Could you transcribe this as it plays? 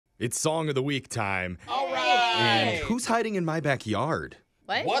It's Song of the Week time. All right. And who's hiding in my backyard?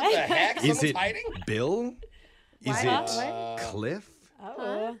 What the heck? Is it hiding? Bill? Is What? it Cliff?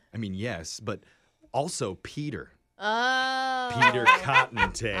 Oh. I mean, yes, but also Peter. Oh. Peter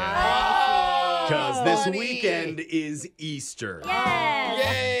Cottontail. Because this weekend is Easter. Yes.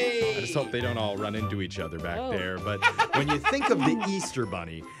 Yay! I just hope they don't all run into each other back there. But when you think of the Easter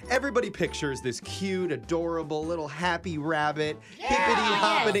Bunny, everybody pictures this cute, adorable little happy rabbit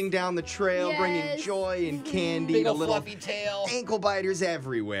hippity-hoppeting down the trail, bringing joy and candy Big to ol' little fluffy tail. ankle biters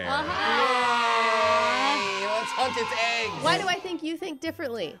everywhere. Yay! Let's hunt its eggs. Why do I think you think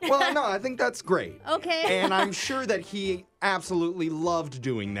differently? Well, no, I think that's great. Okay. And I'm sure that he absolutely loved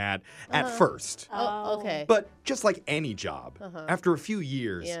doing that at first. Oh, okay. But just like any job, after a few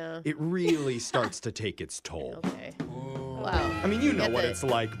years, Yeah. it really starts to take its toll. Okay. Wow. I mean, you know Get what the- it's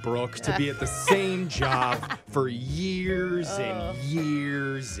like, Brooke, to be at the same job for years and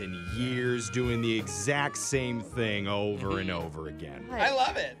years and years doing the exact same thing over and over again. I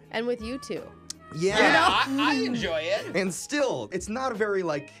love it. And with you two. Yeah. I enjoy it. And still, it's not a very,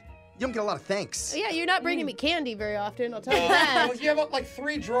 you don't get a lot of thanks. Yeah, you're not bringing me candy very often, I'll tell you Well, that. you have like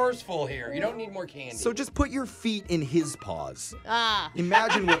 3 drawers full here. You don't need more candy. So just put your feet in his paws. Ah.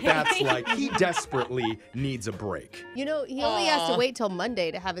 Imagine what that's like. He desperately needs a break. You know, he only has to wait till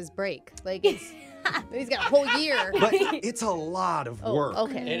Monday to have his break. Like, he's got a whole year. But it's a lot of work.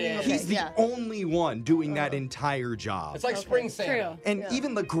 Okay. It is. He's the yeah. only one doing that entire job. it's like spring Santa. And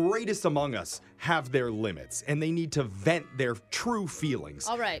even the greatest among us have their limits, and they need to vent their true feelings.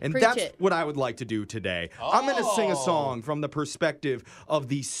 All right, and preach that's it. what I would like to do today. I'm going to sing a song from the perspective of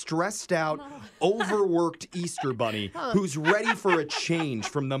the stressed out, overworked Easter bunny who's ready for a change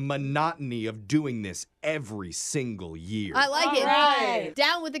from the monotony of doing this every single year. I like it. right.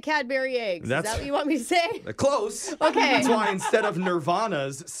 Down with the Cadbury eggs. That's- Is that what you want me to say? Close. Okay. That's why instead of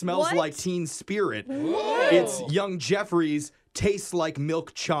Nirvana's Smells What? Like Teen Spirit, it's Young Jeffrey's Tastes Like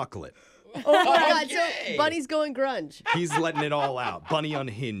Milk Chocolate. Oh my God, Okay. so Bunny's going grunge. He's letting it all out. Bunny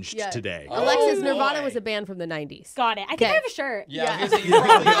unhinged Yeah. today. Alexis, boy. Nirvana was a band from the 90s. Got it. I think Okay. I have a shirt. Yeah, I was gonna say, you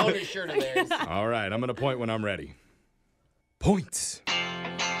probably own a shirt of theirs. All right, I'm going to point when I'm ready. Points.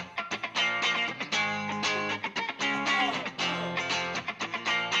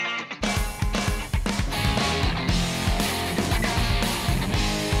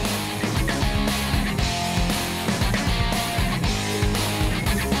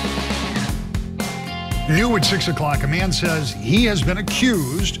 New at 6 o'clock, a man says he has been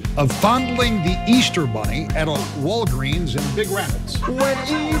accused of fondling the Easter Bunny at a Walgreens in Big Rapids. When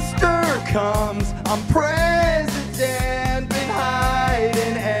Easter comes, I'm president. Been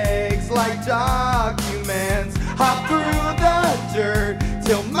hiding eggs like documents. Hop through the dirt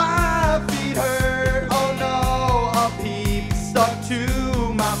till my feet hurt. Oh no, a peep stuck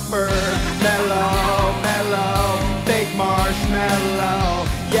to my fur. Mellow, mellow, fake marshmallow.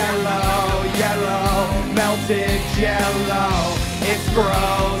 Yellow, yellow, melted Jello. It's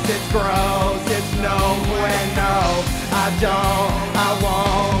gross, it's no bueno. I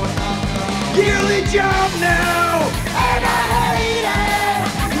won't. Yearly job now, and I hate it.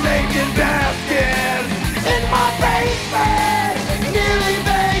 Making baskets in my basement. Nearly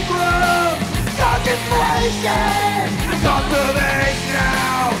bankrupt, cause inflation. Cost of eggs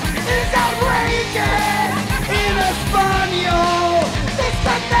now is outrageous. In ESPAñOL, it's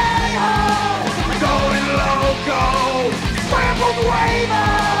CANEJO. Going loco, scrambled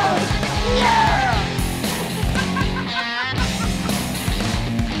huevos. Yeah!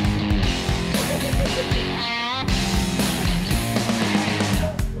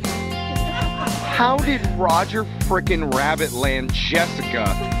 How did Roger frickin' Rabbit land Jessica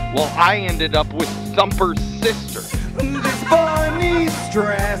while I ended up with Thumper's sister? This bunny's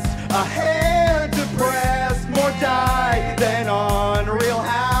stressed, a hair depressed, more dye than on Real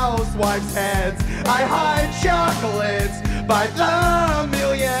Housewives' heads. I hide chocolates by the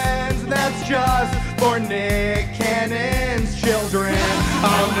millions, that's just for Nick Cannon's children.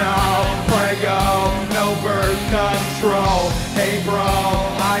 Oh no, prego, no birth control. Hey bro,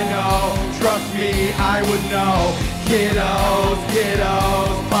 I know, trust me, I would know. Kiddos,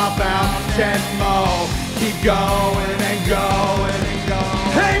 pop out 10 mo. Keep going and going and going.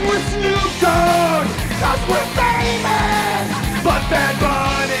 Hang with Snoop Dogg, cause we're famous. But Bad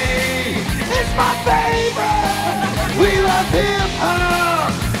Bunny is my favorite. We love hip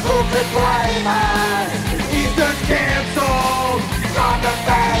hop, who could blame us? Easter's canceled, on the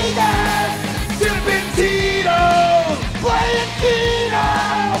Vegas. Sipping Tito's, playing Keno.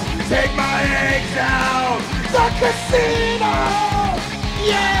 Take my eggs out, the casino.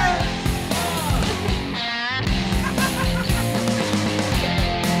 Yeah.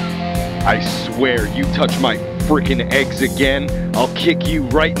 I swear, you touch my freaking eggs again, I'll kick you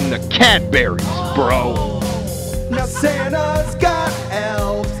right in the Cadberries, bro. Now Santa's got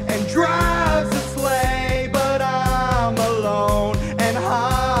elves and drives a sleigh, but I'm alone and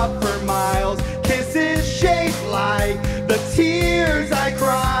hop for miles. Kisses shaped like the tears I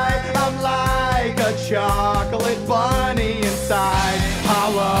cry. I'm like a chocolate bunny inside.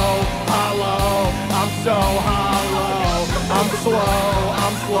 Hollow, hollow, I'm so hollow. I'm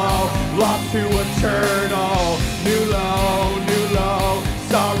slow, lost to a turtle. New low,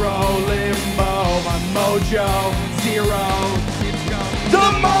 sorrow, limbo. My mojo, zero, keeps going. The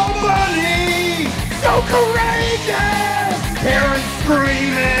Mo Bunny, so courageous. Parents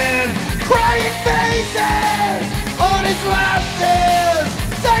screaming, crying faces. On his lashes,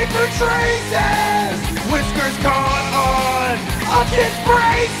 safer traces. Whiskers caught on a kid's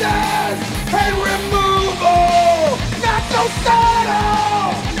braces. Head removal, not so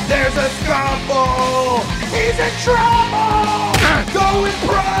subtle. There's a scuffle, he's in trouble. Going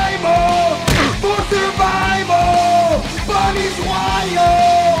primal for survival. Bunny's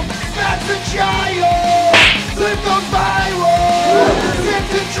wild, that's a child. Clip goes viral, sent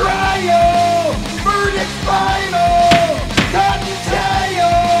to trial. Verdict final,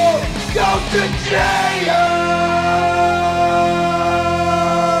 cottontail goes to jail.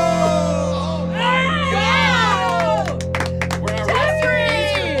 We're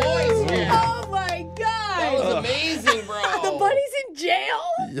arresting your boys here. Oh my god! That was amazing, bro. The bunny's in jail?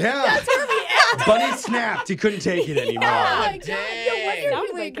 Yeah. That's where we end. Bunny snapped. He couldn't take it anymore. Oh my god! No Dang. wonder he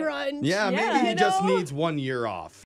Sounded went like grunge. Yeah, maybe he you just know? needs 1 year off.